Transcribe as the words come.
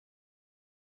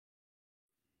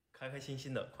开开心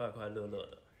心的、快快乐乐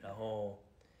的。然后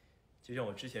就像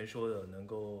我之前说的，能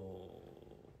够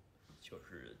就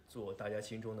是做大家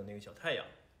心中的那个小太阳。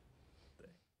对。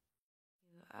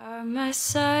You are my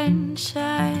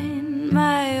sunshine,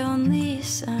 my only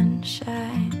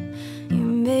sunshine. You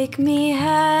make me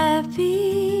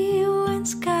happy when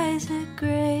skies are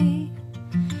gray.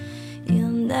 You'll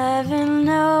never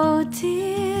know,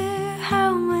 dear,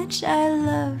 how much I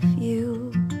love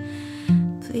you.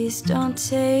 Please don't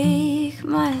take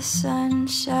my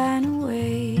sunshine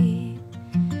away.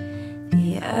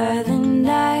 The other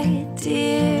night,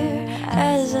 dear,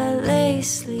 as I lay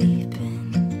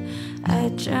sleeping, I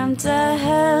dreamt I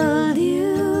held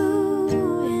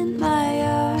you in my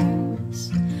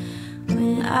arms.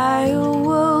 When I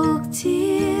awoke,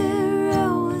 dear, I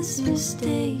was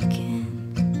mistaken.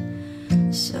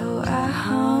 So I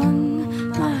hung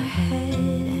my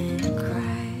head and cried.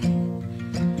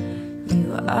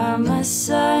 You are my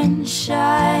sunshine,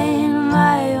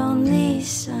 my only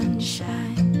sunshine.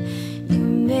 You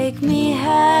make me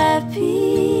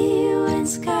happy when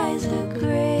skies are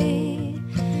gray.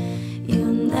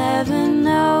 You'll never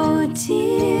know,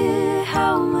 dear,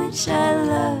 how much I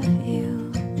love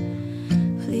you.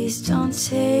 Please don't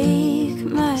take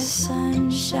my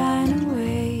sunshine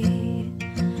away.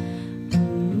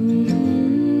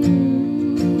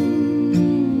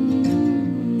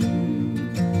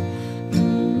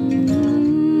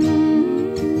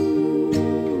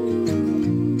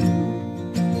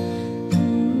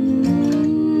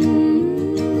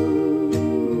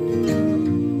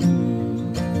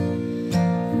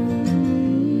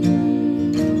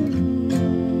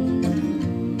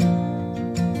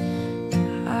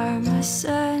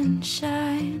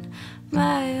 Sunshine,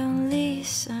 my only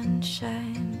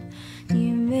sunshine.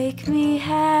 You make me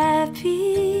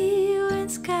happy when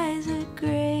skies are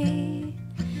gray.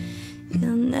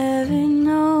 You'll never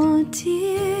know,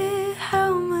 dear,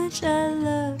 how much I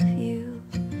love you.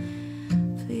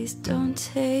 Please don't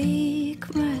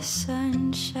take my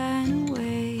sunshine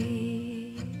away.